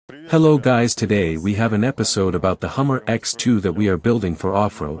Hello guys, today we have an episode about the Hummer X2 that we are building for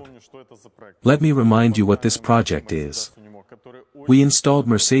off-road. Let me remind you what this project is. We installed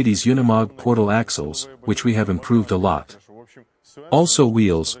Mercedes Unimog portal axles, which we have improved a lot. Also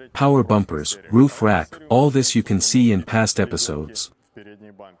wheels, power bumpers, roof rack, all this you can see in past episodes.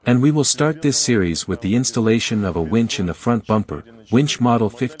 And we will start this series with the installation of a winch in the front bumper, winch model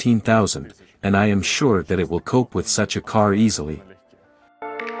 15,000, and I am sure that it will cope with such a car easily.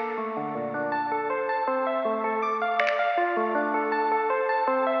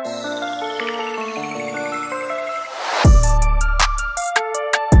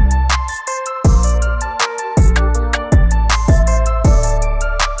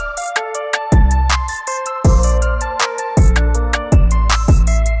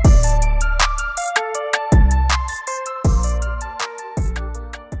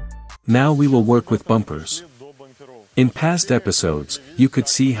 Now we will work with bumpers. In past episodes, you could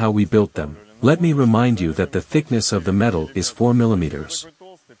see how we built them. Let me remind you that the thickness of the metal is 4 mm.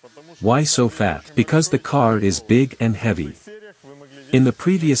 Why so fat? Because the car is big and heavy. In the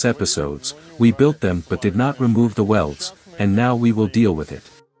previous episodes, we built them but did not remove the welds, and now we will deal with it.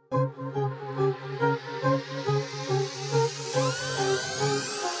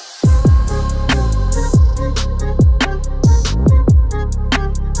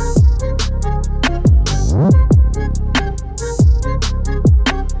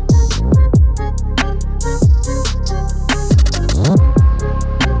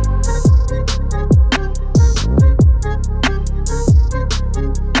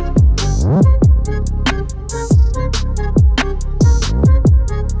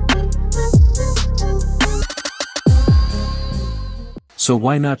 So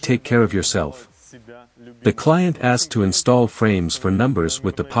why not take care of yourself? The client asked to install frames for numbers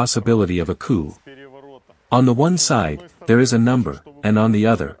with the possibility of a coup. On the one side, there is a number, and on the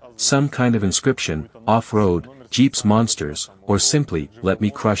other, some kind of inscription, off-road, Jeeps monsters, or simply, let me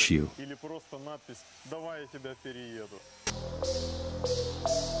crush you.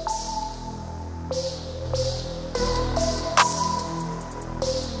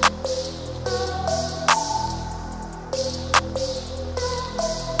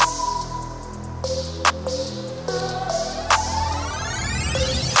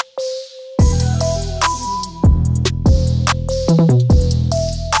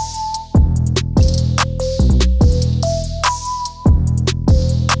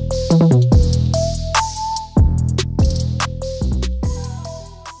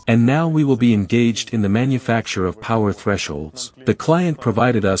 And now we will be engaged in the manufacture of power thresholds. The client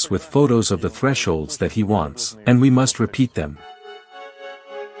provided us with photos of the thresholds that he wants, and we must repeat them.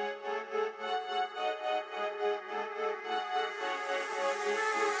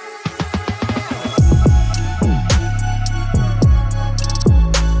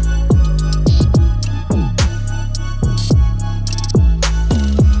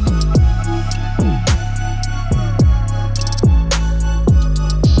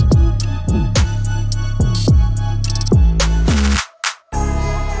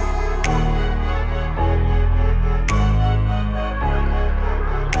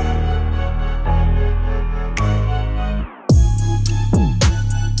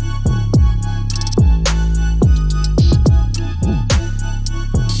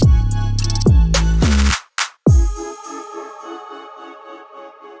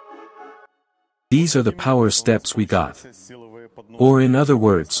 These are the power steps we got. Or in other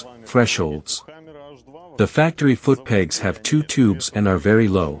words, thresholds. The factory foot pegs have 2 tubes and are very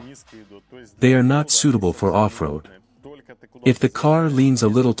low. They are not suitable for off-road. If the car leans a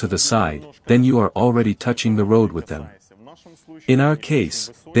little to the side, then you are already touching the road with them. In our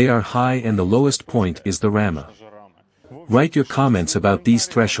case, they are high and the lowest point is the rama. Write your comments about these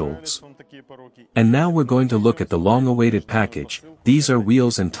thresholds. And now we're going to look at the long-awaited package. These are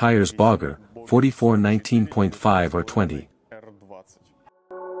wheels and tires Bogger, 44 19.5 or 20.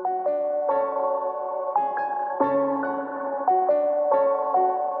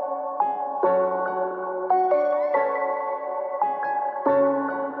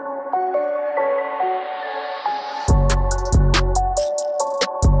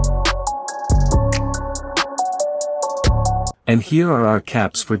 And here are our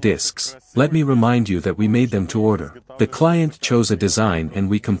caps for discs. Let me remind you that we made them to order. The client chose a design and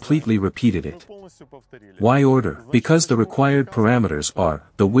we completely repeated it. Why order? Because the required parameters are,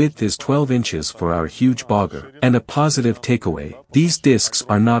 the width is 12 inches for our huge bogger, and a positive takeaway. These discs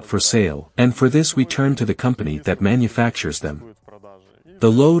are not for sale, and for this we turn to the company that manufactures them.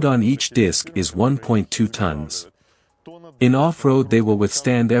 The load on each disc is 1.2 tons. In off-road they will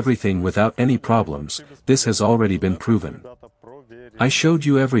withstand everything without any problems, this has already been proven. I showed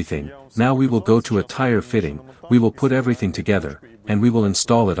you everything, now we will go to a tire fitting, we will put everything together, and we will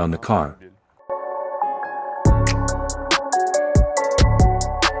install it on the car.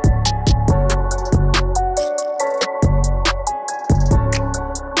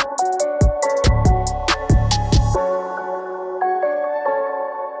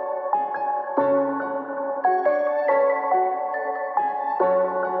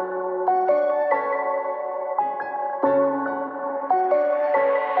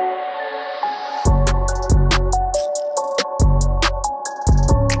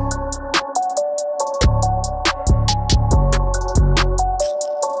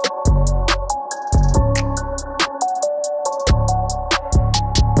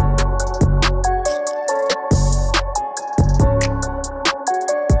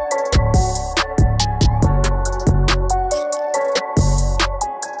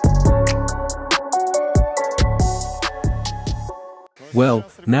 Well,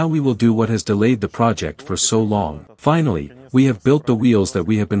 now we will do what has delayed the project for so long. Finally, we have built the wheels that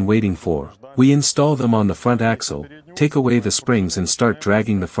we have been waiting for. We install them on the front axle, take away the springs and start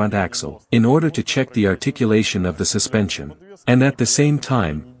dragging the front axle, in order to check the articulation of the suspension. And at the same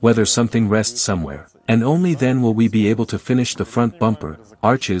time, whether something rests somewhere. And only then will we be able to finish the front bumper,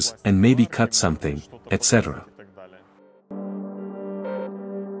 arches, and maybe cut something, etc.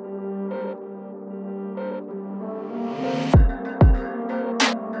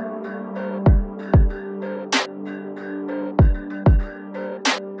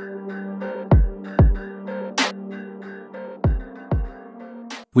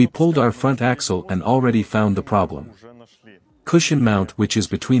 We pulled our front axle and already found the problem. Cushion mount which is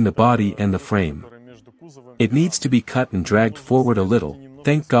between the body and the frame. It needs to be cut and dragged forward a little,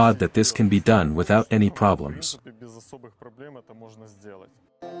 thank God that this can be done without any problems.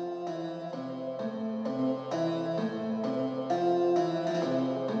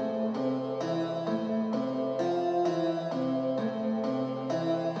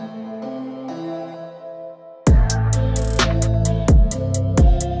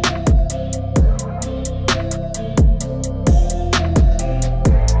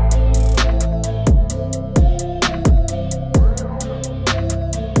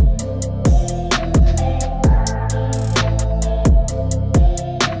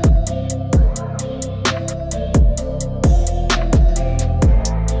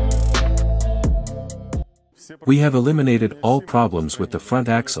 We have eliminated all problems with the front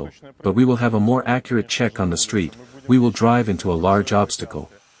axle, but we will have a more accurate check on the street, we will drive into a large obstacle.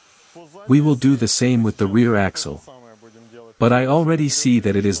 We will do the same with the rear axle. But I already see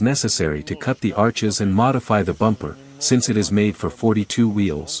that it is necessary to cut the arches and modify the bumper, since it is made for 42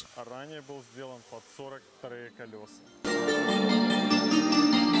 wheels.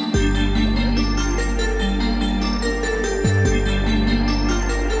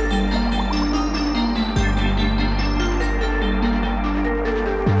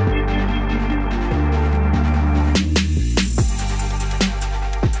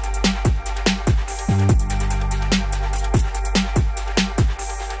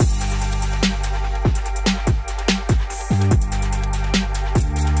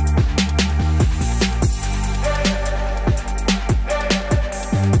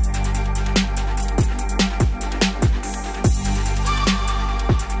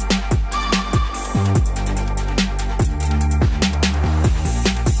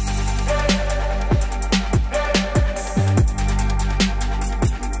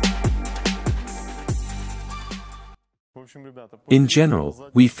 In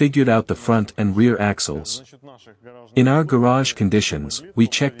general, we figured out the front and rear axles. In our garage conditions, we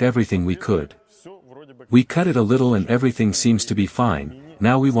checked everything we could. We cut it a little and everything seems to be fine,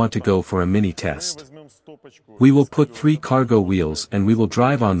 now we want to go for a mini test. We will put 3 cargo wheels and we will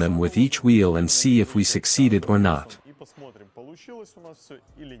drive on them with each wheel and see if we succeeded or not.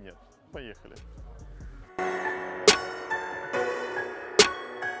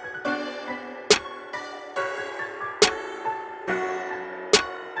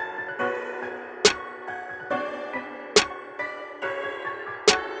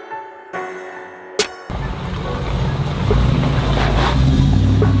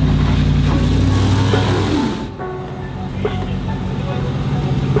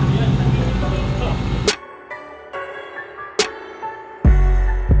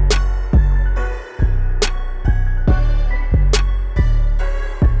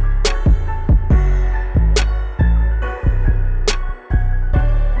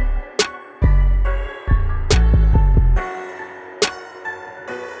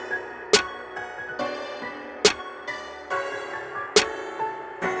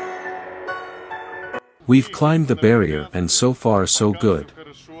 We've climbed the barrier and so far so good.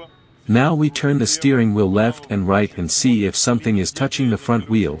 Now we turn the steering wheel left and right and see if something is touching the front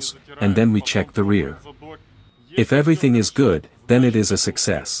wheels, and then we check the rear. If everything is good, then it is a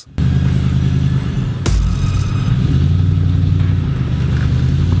success.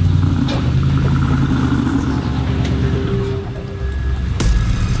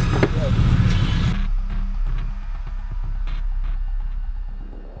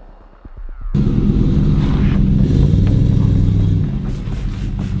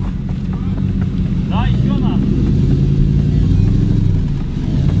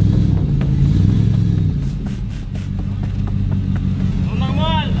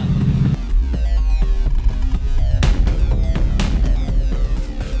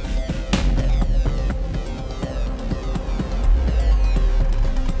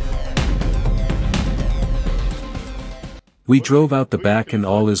 We drove out the back and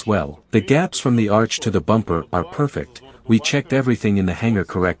all is well. The gaps from the arch to the bumper are perfect. We checked everything in the hangar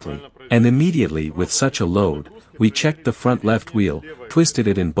correctly. And immediately with such a load, we checked the front left wheel, twisted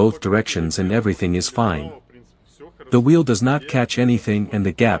it in both directions and everything is fine. The wheel does not catch anything and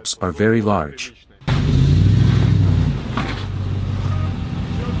the gaps are very large.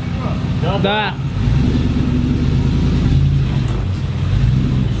 Да.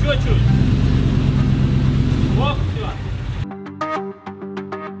 Еще чуть. Вот, все.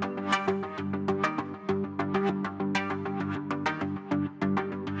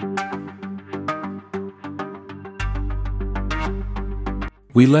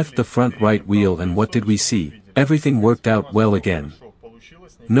 We left the front right wheel and what did we see? Everything worked out well again.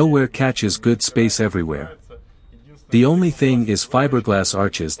 Nowhere catches, good space everywhere. The only thing is fiberglass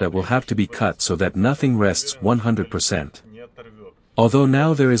arches that will have to be cut so that nothing rests 100%. Although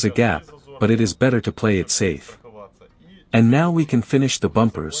now there is a gap, but it is better to play it safe. And now we can finish the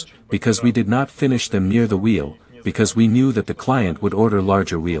bumpers, because we did not finish them near the wheel, because we knew that the client would order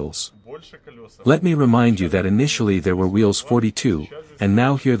larger wheels. Let me remind you that initially there were wheels 42, and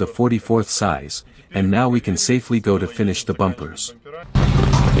now here the 44th size, and now we can safely go to finish the bumpers.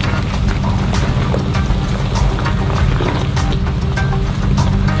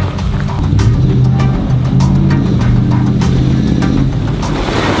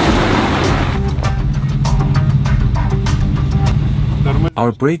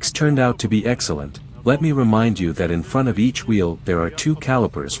 Our brakes turned out to be excellent. Let me remind you that in front of each wheel there are two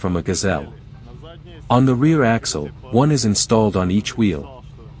calipers from a Gazelle. On the rear axle, one is installed on each wheel.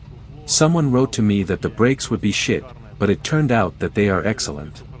 Someone wrote to me that the brakes would be shit, but it turned out that they are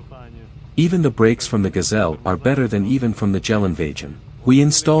excellent. Even the brakes from the Gazelle are better than even from the Gelänwagen. We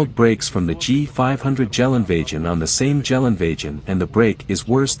installed brakes from the G500 Gelänwagen on the same Gelänwagen and the brake is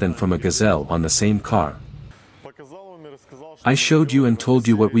worse than from a Gazelle on the same car. I showed you and told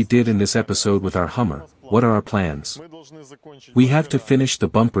you what we did in this episode with our Hummer. What are our plans? We have to finish the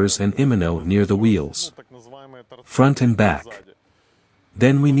bumpers and imino near the wheels, front and back.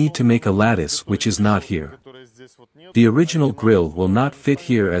 Then we need to make a lattice which is not here. The original grille will not fit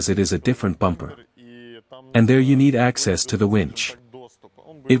here as it is a different bumper. And there you need access to the winch.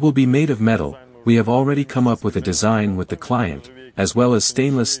 It will be made of metal. We have already come up with a design with the client, as well as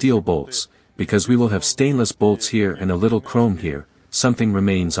stainless steel bolts, because we will have stainless bolts here and a little chrome here, something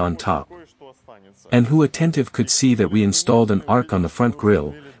remains on top. And who attentive could see that we installed an arc on the front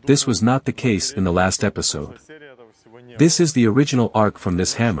grille, this was not the case in the last episode. This is the original arc from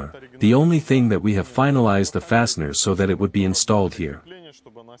this hammer, the only thing that we have finalized the fasteners so that it would be installed here.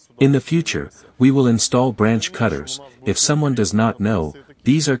 In the future, we will install branch cutters. If someone does not know,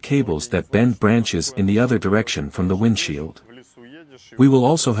 these are cables that bend branches in the other direction from the windshield. We will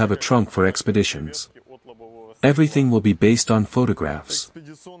also have a trunk for expeditions. Everything will be based on photographs.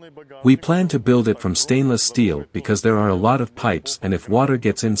 We plan to build it from stainless steel because there are a lot of pipes and if water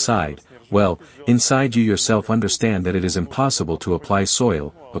gets inside, well, inside you yourself understand that it is impossible to apply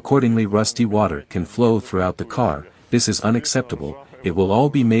soil, accordingly rusty water can flow throughout the car, this is unacceptable, it will all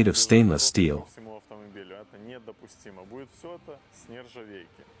be made of stainless steel.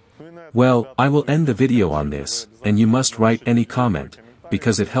 Well, I will end the video on this, and you must write any comment,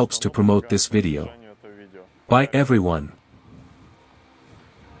 because it helps to promote this video. Bye everyone.